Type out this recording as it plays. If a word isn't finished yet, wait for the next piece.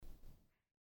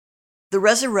The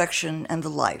Resurrection and the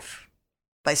Life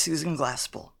by Susan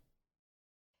Glaspell.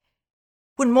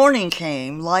 When morning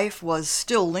came, life was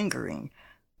still lingering.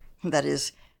 That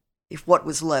is, if what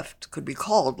was left could be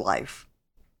called life.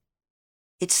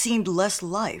 It seemed less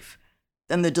life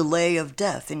than the delay of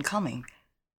death in coming,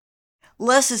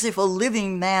 less as if a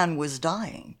living man was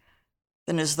dying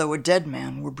than as though a dead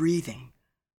man were breathing.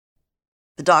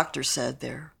 The doctor said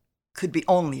there could be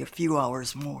only a few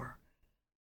hours more.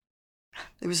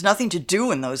 There was nothing to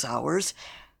do in those hours.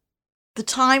 The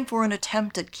time for an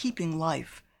attempt at keeping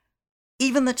life,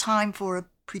 even the time for a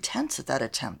pretense at that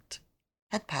attempt,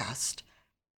 had passed.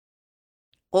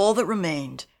 All that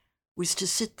remained was to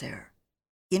sit there,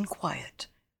 in quiet,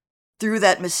 through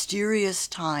that mysterious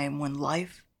time when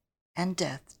life and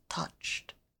death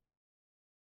touched.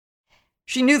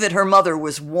 She knew that her mother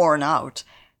was worn out,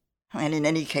 and in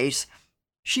any case,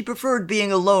 she preferred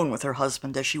being alone with her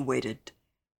husband as she waited.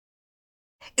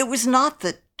 It was not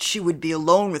that she would be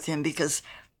alone with him because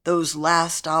those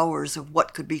last hours of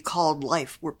what could be called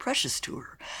life were precious to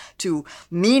her, too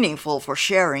meaningful for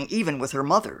sharing even with her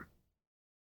mother.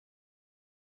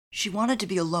 She wanted to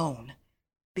be alone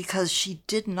because she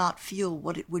did not feel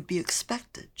what it would be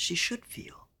expected she should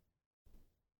feel.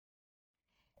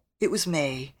 It was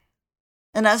May,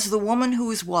 and as the woman who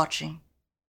was watching,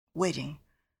 waiting,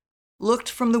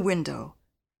 looked from the window,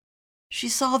 she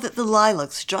saw that the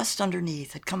lilacs just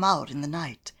underneath had come out in the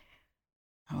night.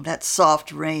 Oh, that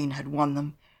soft rain had won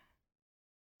them.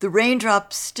 The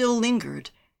raindrops still lingered,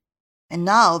 and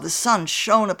now the sun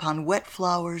shone upon wet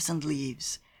flowers and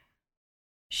leaves.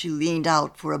 She leaned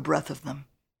out for a breath of them.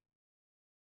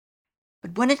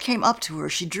 But when it came up to her,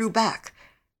 she drew back,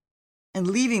 and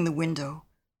leaving the window,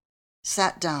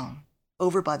 sat down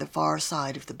over by the far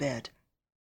side of the bed.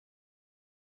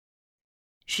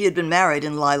 She had been married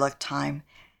in lilac time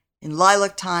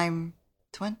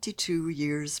 22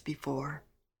 years before.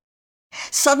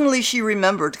 Suddenly she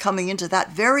remembered coming into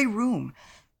that very room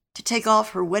to take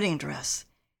off her wedding dress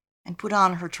and put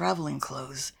on her traveling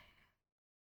clothes.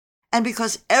 And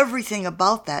because everything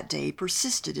about that day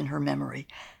persisted in her memory,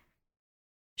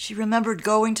 she remembered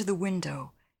going to the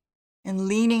window and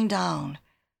leaning down,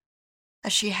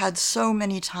 as she had so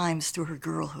many times through her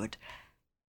girlhood,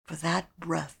 for that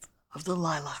breath of the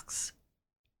lilacs.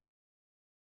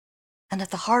 And at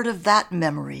the heart of that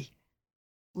memory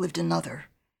lived another,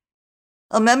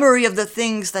 a memory of the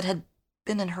things that had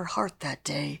been in her heart that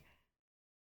day,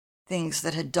 things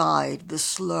that had died the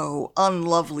slow,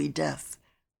 unlovely death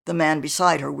the man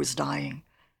beside her was dying,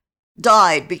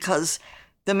 died because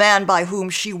the man by whom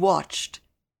she watched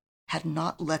had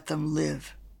not let them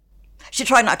live. She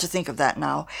tried not to think of that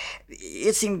now.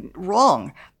 It seemed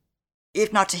wrong,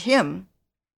 if not to him,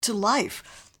 to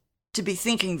life, to be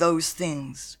thinking those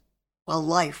things while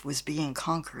life was being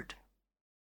conquered.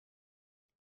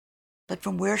 But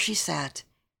from where she sat,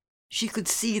 she could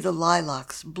see the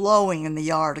lilacs blowing in the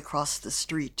yard across the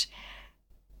street.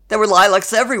 There were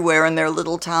lilacs everywhere in their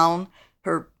little town,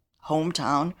 her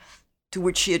hometown, to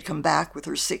which she had come back with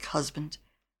her sick husband.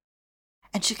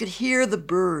 And she could hear the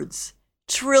birds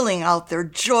trilling out their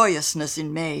joyousness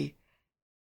in May.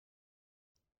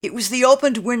 It was the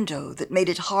opened window that made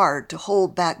it hard to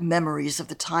hold back memories of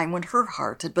the time when her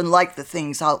heart had been like the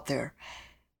things out there.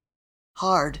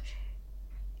 Hard,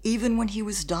 even when he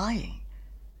was dying,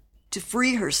 to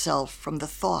free herself from the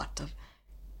thought of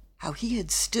how he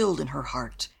had stilled in her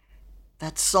heart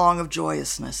that song of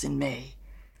joyousness in May.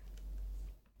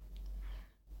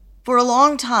 For a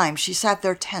long time she sat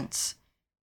there tense,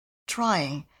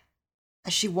 trying,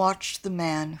 as she watched the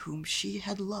man whom she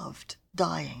had loved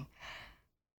dying,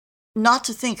 not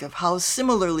to think of how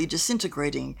similarly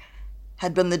disintegrating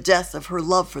had been the death of her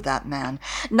love for that man,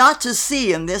 not to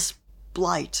see in this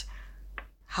blight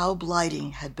how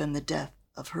blighting had been the death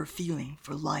of her feeling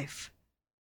for life.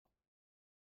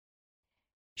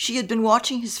 She had been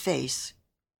watching his face,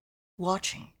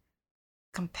 watching,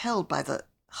 compelled by the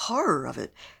horror of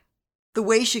it, the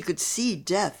way she could see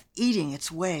death eating its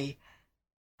way,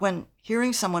 when,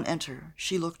 hearing someone enter,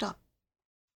 she looked up.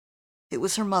 It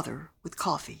was her mother with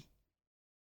coffee.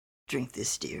 "Drink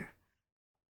this, dear.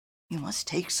 You must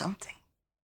take something."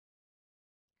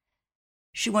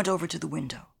 She went over to the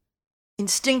window,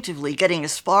 instinctively getting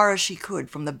as far as she could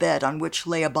from the bed on which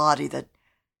lay a body that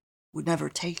would never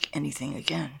take anything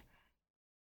again.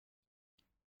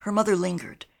 Her mother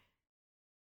lingered.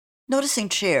 Noticing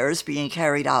chairs being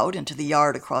carried out into the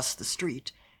yard across the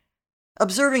street,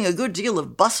 observing a good deal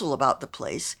of bustle about the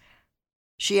place,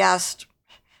 she asked,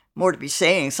 more to be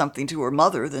saying something to her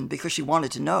mother than because she wanted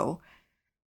to know,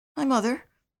 "Hi, Mother.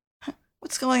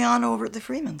 What's going on over at the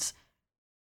Freemans?"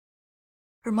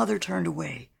 Her mother turned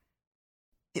away.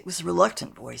 It was a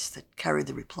reluctant voice that carried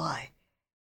the reply.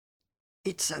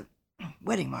 "It's a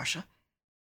wedding, Marcia."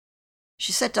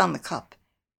 She set down the cup,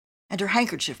 and her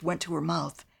handkerchief went to her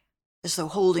mouth, as though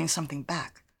holding something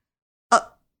back.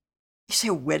 You say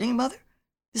a wedding, Mother?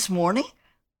 This morning?"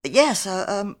 "Yes,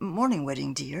 a morning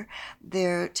wedding, dear.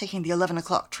 They're taking the 11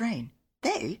 o'clock train."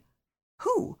 "They?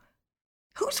 Who?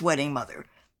 Whose wedding, Mother?"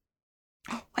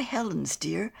 "Why, Helen's,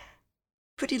 dear.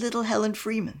 Pretty little Helen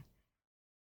Freeman."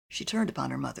 She turned upon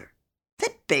her mother.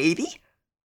 "That baby?"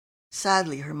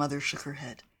 Sadly, her mother shook her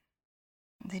head.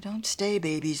 "They don't stay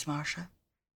babies, Marcia.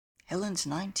 Helen's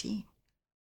 19.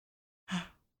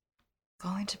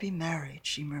 "Going to be married,"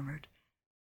 she murmured.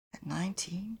 "At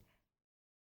 19?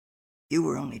 "You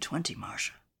were only 20,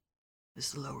 Marcia,"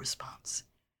 was the low response.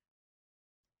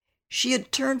 She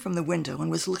had turned from the window and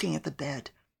was looking at the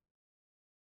bed.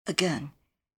 Again,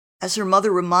 as her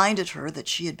mother reminded her that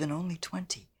she had been only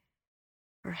 20,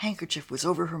 her handkerchief was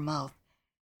over her mouth,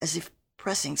 as if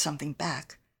pressing something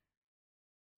back.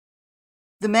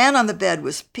 The man on the bed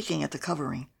was picking at the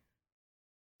covering.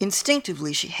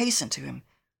 Instinctively, she hastened to him.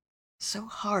 So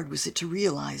hard was it to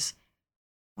realize,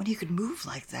 when he could move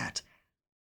like that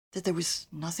there was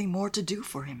nothing more to do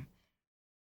for him.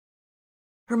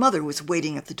 Her mother was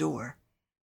waiting at the door.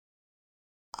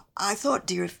 "I thought,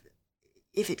 dear,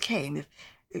 if it came,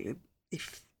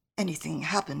 if anything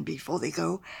happened before they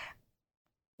go,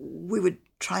 we would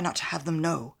try not to have them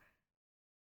know."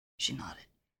 She nodded.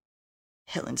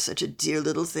 "Helen's such a dear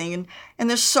little thing, and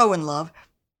they're so in love.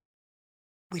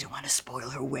 We don't want to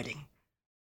spoil her wedding."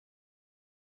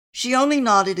 She only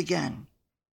nodded again,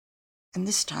 and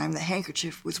this time the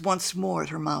handkerchief was once more at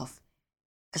her mouth,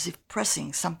 as if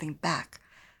pressing something back.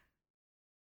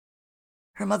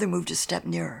 Her mother moved a step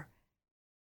nearer.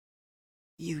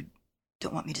 "You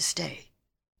don't want me to stay?"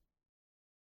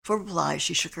 For reply,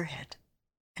 she shook her head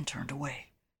and turned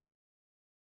away.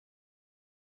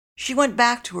 She went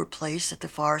back to her place at the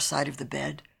far side of the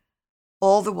bed,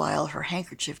 all the while her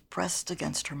handkerchief pressed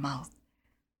against her mouth.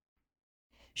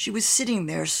 She was sitting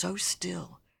there so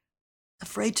still,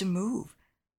 afraid to move,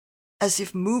 as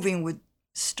if moving would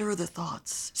stir the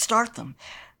thoughts, start them,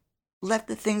 let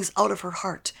the things out of her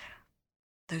heart,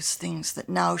 those things that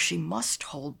now she must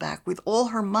hold back with all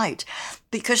her might,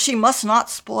 because she must not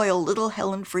spoil little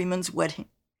Helen Freeman's wedding.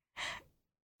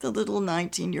 The little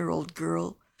 19-year-old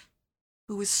girl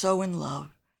who was so in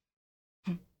love,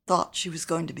 thought she was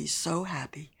going to be so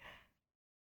happy.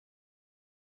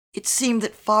 It seemed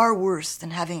that far worse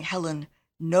than having Helen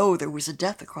know there was a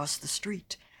death across the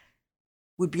street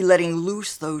would be letting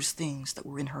loose those things that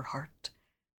were in her heart.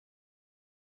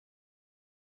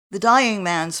 The dying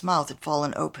man's mouth had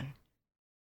fallen open.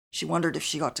 She wondered if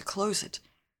she ought to close it.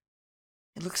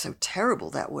 It looked so terrible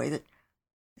that way that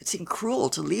it seemed cruel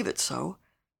to leave it so.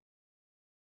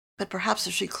 But perhaps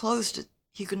if she closed it,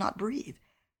 he could not breathe.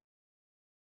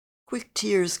 Quick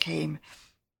tears came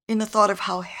in the thought of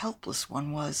how helpless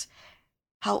one was,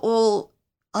 how all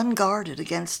unguarded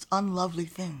against unlovely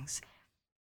things,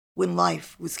 when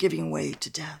life was giving way to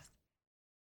death.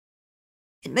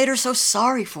 It made her so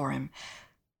sorry for him.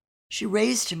 She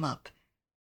raised him up,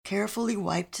 carefully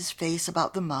wiped his face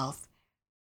about the mouth,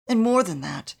 and more than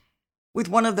that, with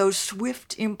one of those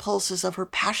swift impulses of her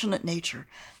passionate nature,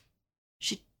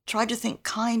 she tried to think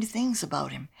kind things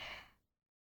about him.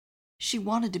 She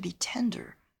wanted to be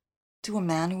tender to a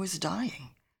man who was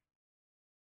dying.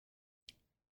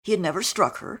 He had never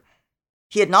struck her.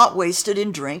 He had not wasted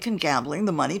in drink and gambling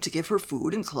the money to give her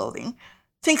food and clothing.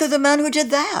 Think of the man who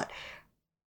did that.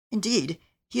 Indeed,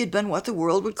 he had been what the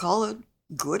world would call a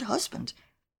good husband.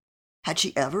 Had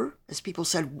she ever, as people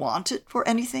said, wanted for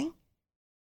anything?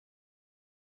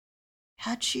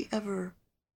 Had she ever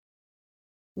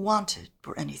wanted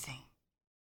for anything?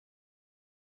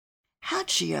 Had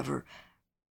she ever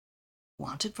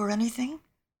wanted for anything?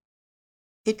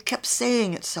 It kept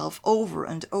saying itself over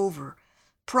and over,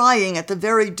 prying at the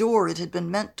very door it had been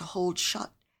meant to hold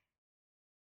shut.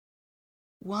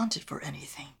 Wanted for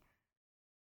anything?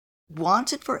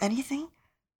 Wanted for anything?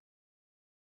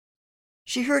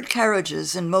 She heard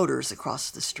carriages and motors across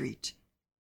the street.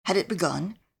 Had it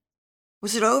begun?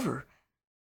 Was it over?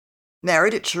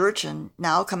 Married at church and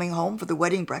now coming home for the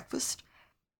wedding breakfast?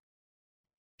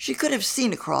 She could have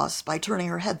seen across by turning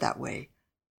her head that way.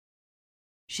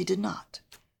 She did not.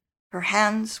 Her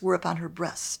hands were upon her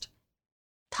breast,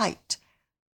 tight,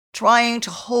 trying to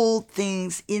hold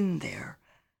things in there.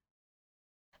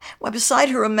 Why, beside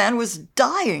her a man was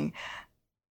dying,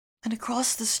 and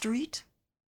across the street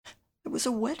there was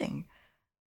a wedding.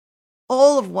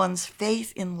 All of one's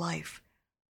faith in life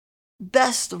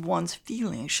best of one's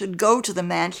feelings should go to the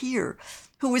man here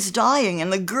who was dying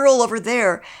and the girl over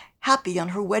there happy on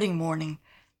her wedding morning.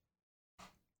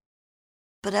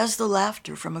 But as the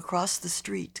laughter from across the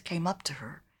street came up to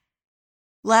her,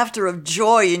 laughter of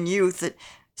joy and youth that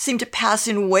seemed to pass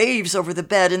in waves over the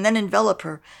bed and then envelop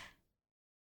her,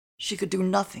 she could do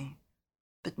nothing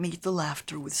but meet the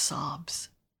laughter with sobs.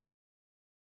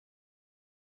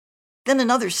 Then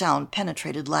another sound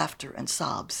penetrated laughter and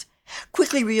sobs.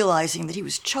 Quickly realizing that he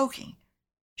was choking,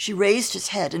 she raised his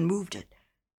head and moved it,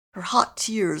 her hot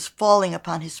tears falling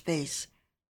upon his face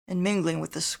and mingling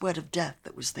with the sweat of death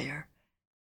that was there.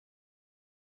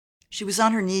 She was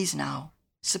on her knees now,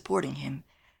 supporting him.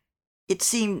 It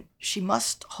seemed she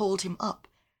must hold him up.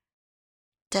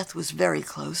 Death was very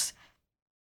close.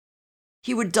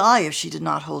 He would die if she did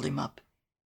not hold him up,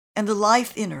 and the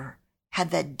life in her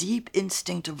had that deep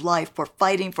instinct of life for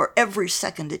fighting for every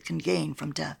second it can gain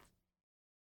from death.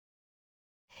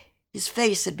 His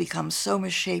face had become so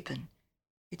misshapen,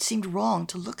 it seemed wrong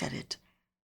to look at it.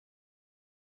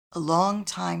 A long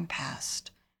time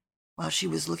passed while she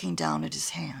was looking down at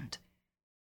his hand.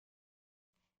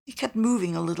 It kept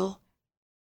moving a little,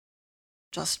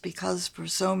 just because for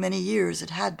so many years it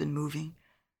had been moving,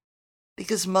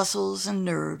 because muscles and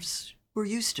nerves were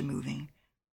used to moving.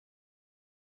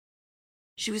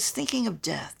 She was thinking of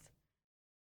death,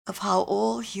 of how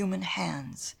all human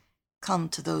hands come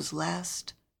to those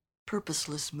last,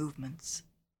 purposeless movements.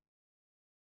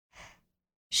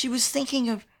 She was thinking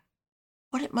of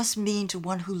what it must mean to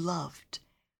one who loved,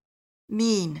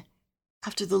 mean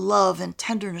after the love and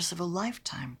tenderness of a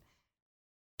lifetime,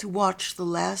 to watch the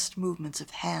last movements of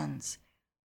hands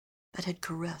that had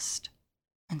caressed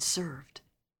and served.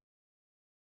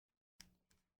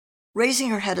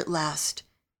 Raising her head at last,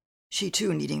 she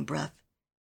too needing breath,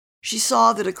 she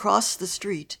saw that across the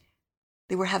street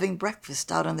they were having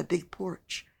breakfast out on the big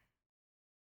porch.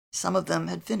 Some of them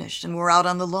had finished and were out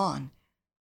on the lawn.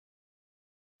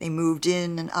 They moved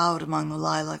in and out among the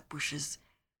lilac bushes,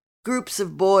 groups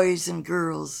of boys and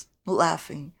girls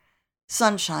laughing,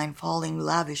 sunshine falling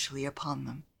lavishly upon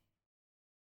them.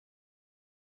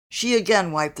 She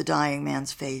again wiped the dying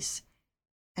man's face,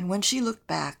 and when she looked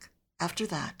back after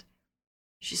that,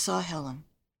 she saw Helen,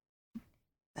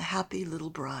 the happy little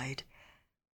bride.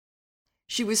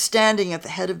 She was standing at the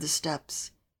head of the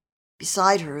steps.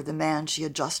 Beside her, the man she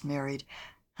had just married.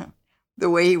 The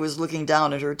way he was looking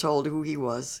down at her told who he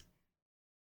was.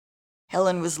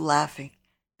 Helen was laughing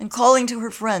and calling to her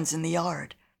friends in the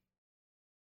yard.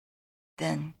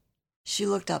 Then she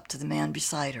looked up to the man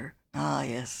beside her. Ah,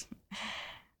 yes,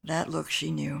 that look she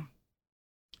knew.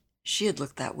 She had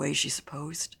looked that way, she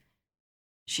supposed.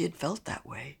 She had felt that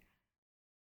way.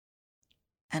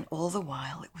 And all the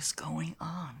while it was going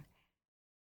on.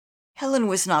 Helen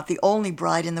was not the only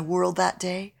bride in the world that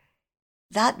day.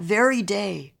 That very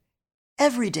day,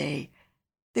 every day,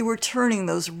 they were turning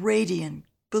those radiant,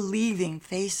 believing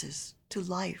faces to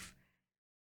life.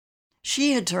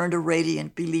 She had turned a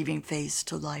radiant, believing face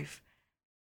to life.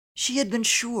 She had been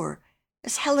sure,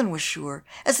 as Helen was sure,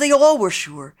 as they all were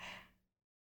sure.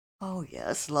 Oh,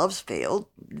 yes, love's failed.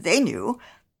 They knew.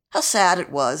 How sad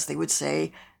it was, they would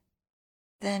say.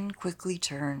 Then quickly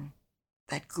turn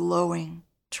that glowing,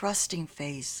 trusting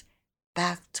face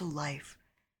back to life,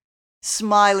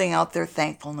 smiling out their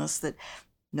thankfulness that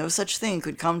no such thing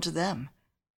could come to them.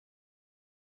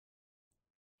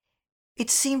 It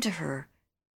seemed to her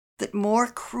that more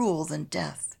cruel than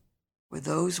death were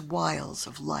those wiles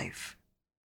of life.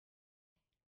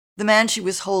 The man she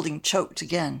was holding choked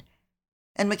again,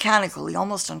 and mechanically,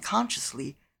 almost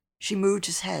unconsciously, she moved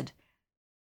his head.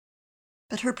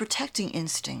 But her protecting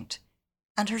instinct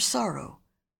and her sorrow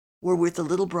were with the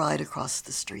little bride across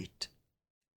the street.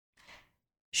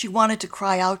 She wanted to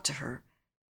cry out to her,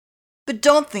 "But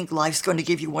don't think life's going to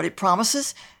give you what it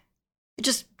promises. It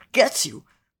just gets you,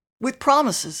 with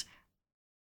promises,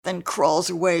 then crawls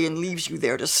away and leaves you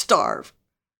there to starve."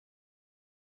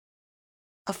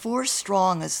 A force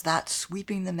strong as that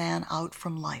sweeping the man out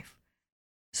from life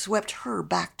swept her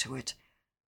back to it,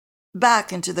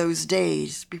 back into those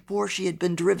days before she had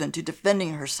been driven to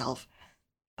defending herself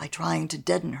by trying to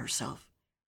deaden herself.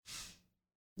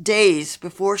 Days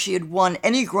before she had won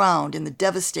any ground in the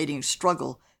devastating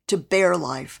struggle to bear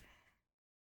life,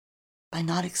 by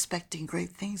not expecting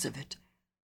great things of it.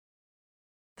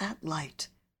 That light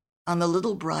on the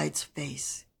little bride's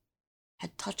face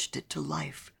had touched it to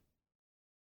life.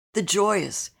 The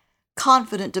joyous,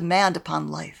 confident demand upon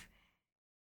life,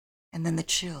 and then the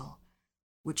chill,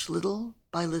 which little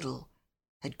by little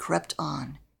had crept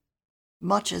on,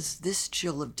 much as this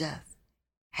chill of death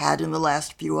had in the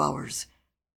last few hours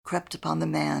crept upon the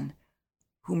man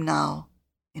whom now,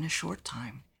 in a short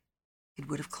time, it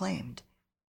would have claimed.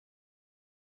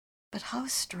 But how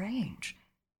strange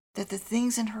that the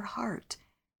things in her heart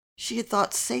she had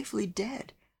thought safely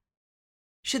dead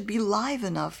should be live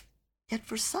enough yet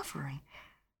for suffering.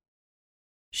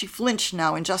 She flinched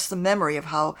now in just the memory of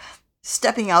how,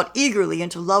 stepping out eagerly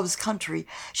into love's country,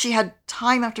 she had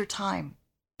time after time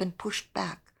been pushed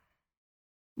back.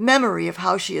 Memory of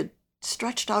how she had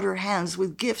stretched out her hands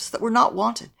with gifts that were not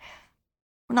wanted,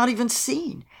 were not even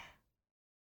seen,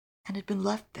 and had been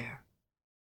left there,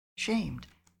 shamed,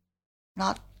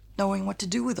 not knowing what to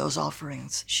do with those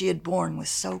offerings she had borne with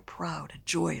so proud a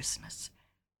joyousness.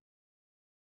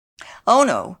 Oh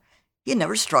no, he had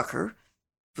never struck her.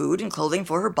 Food and clothing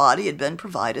for her body had been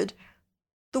provided.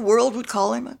 The world would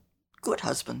call him a good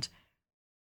husband.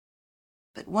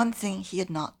 But one thing he had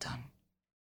not done.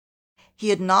 He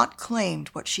had not claimed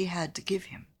what she had to give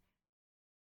him.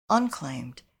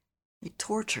 Unclaimed, it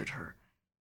tortured her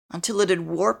until it had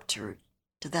warped her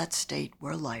to that state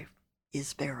where life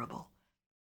is bearable.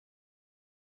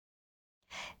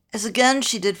 As again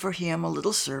she did for him a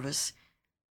little service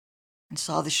and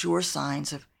saw the sure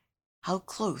signs of how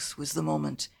close was the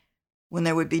moment when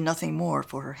there would be nothing more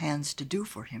for her hands to do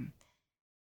for him,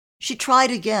 she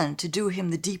tried again to do him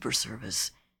the deeper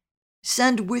service,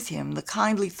 send with him the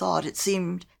kindly thought it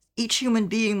seemed each human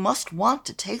being must want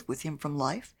to take with him from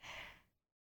life.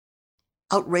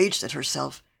 Outraged at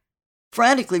herself,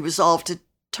 frantically resolved to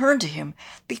turn to him,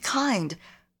 be kind,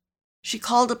 she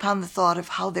called upon the thought of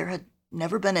how there had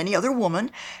never been any other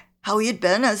woman, how he had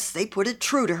been, as they put it,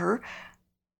 true to her.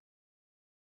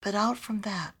 But out from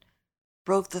that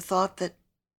broke the thought that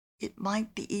it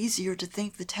might be easier to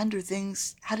think the tender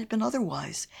things had it been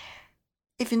otherwise,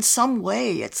 if in some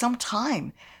way, at some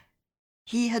time,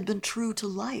 he had been true to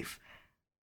life,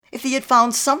 if he had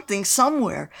found something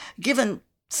somewhere, given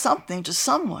something to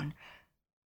someone.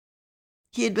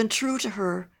 He had been true to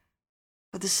her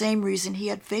for the same reason he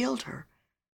had failed her.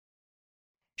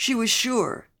 She was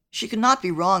sure she could not be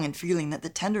wrong in feeling that the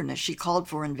tenderness she called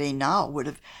for in vain now would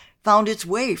have found its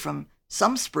way from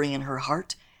some spring in her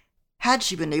heart, had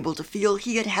she been able to feel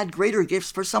he had had greater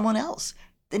gifts for someone else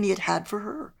than he had had for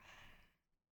her.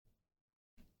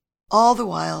 All the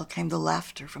while came the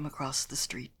laughter from across the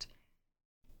street.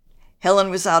 Helen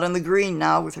was out on the green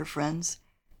now with her friends.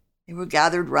 They were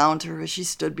gathered round her as she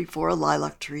stood before a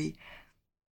lilac tree.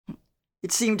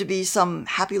 It seemed to be some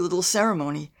happy little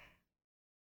ceremony.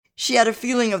 She had a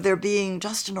feeling of their being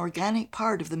just an organic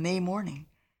part of the May morning.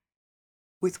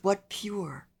 With what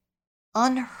pure,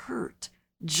 unhurt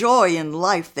joy in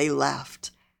life they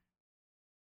laughed.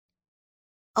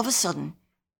 Of a sudden,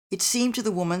 it seemed to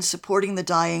the woman supporting the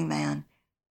dying man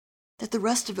that the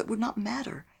rest of it would not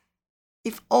matter,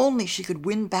 if only she could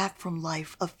win back from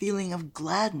life a feeling of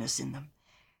gladness in them.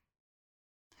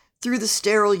 Through the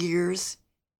sterile years,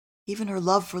 even her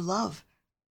love for love,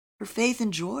 her faith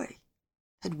in joy,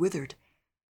 had withered.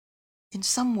 In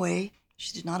some way,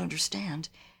 she did not understand,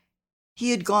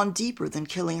 he had gone deeper than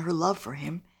killing her love for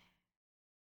him.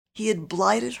 He had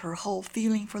blighted her whole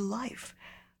feeling for life.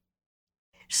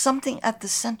 Something at the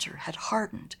center had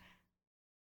hardened,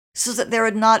 so that there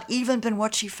had not even been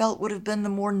what she felt would have been the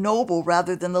more noble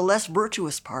rather than the less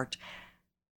virtuous part,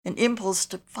 an impulse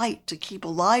to fight to keep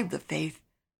alive the faith,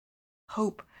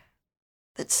 hope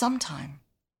that sometime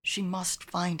she must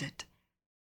find it.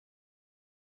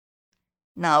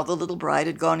 Now the little bride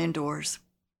had gone indoors,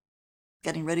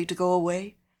 getting ready to go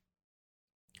away,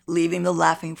 leaving the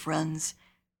laughing friends,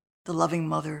 the loving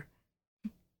mother,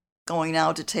 going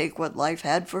now to take what life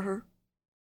had for her,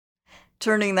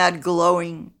 turning that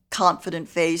glowing, confident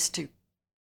face to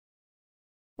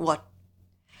what?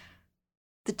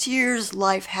 The tears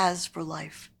life has for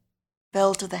life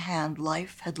fell to the hand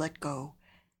life had let go.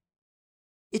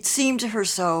 It seemed to her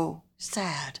so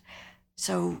sad,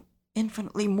 so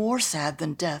infinitely more sad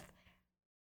than death,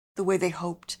 the way they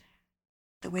hoped,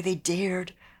 the way they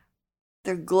dared,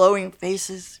 their glowing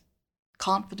faces,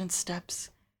 confident steps,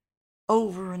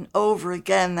 over and over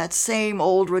again that same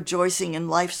old rejoicing in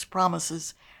life's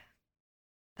promises,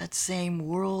 that same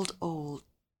world-old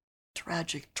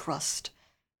tragic trust.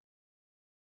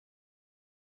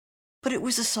 But it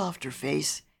was a softer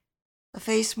face, a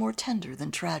face more tender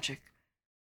than tragic,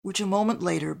 which a moment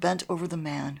later bent over the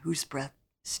man whose breath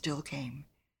still came.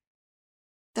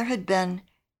 There had been,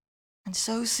 and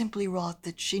so simply wrought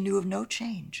that she knew of no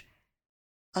change,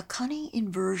 a cunning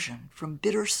inversion from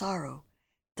bitter sorrow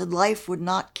that life would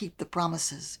not keep the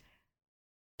promises,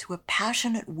 to a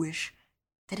passionate wish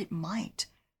that it might,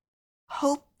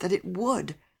 hope that it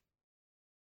would.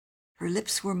 Her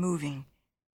lips were moving,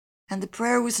 And the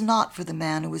prayer was not for the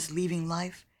man who was leaving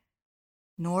life,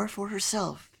 nor for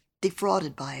herself,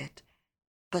 defrauded by it,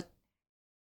 but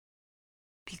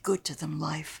be good to them,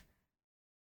 life.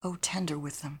 Oh, tender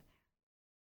with them,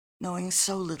 knowing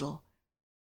so little,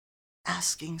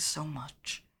 asking so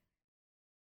much.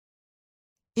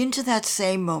 Into that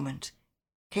same moment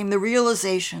came the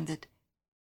realization that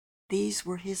these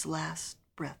were his last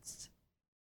breaths.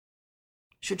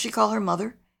 Should she call her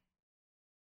mother?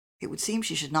 It would seem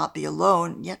she should not be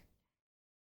alone, yet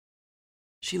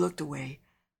she looked away,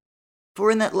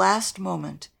 for in that last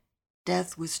moment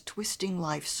death was twisting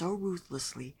life so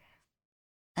ruthlessly,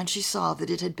 and she saw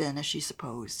that it had been as she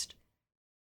supposed.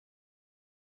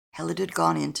 Helen had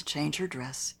gone in to change her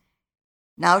dress.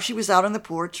 Now she was out on the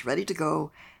porch, ready to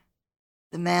go,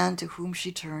 the man to whom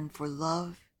she turned for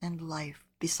love and life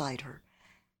beside her,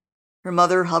 her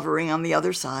mother hovering on the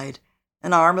other side,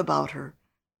 an arm about her,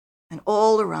 and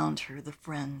all around her the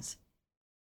friends,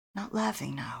 not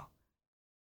laughing now,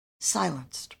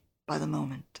 silenced by the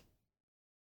moment.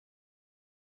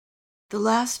 The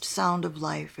last sound of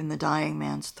life in the dying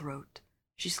man's throat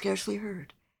she scarcely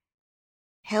heard,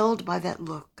 held by that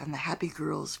look on the happy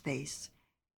girl's face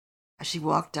as she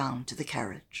walked down to the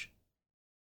carriage.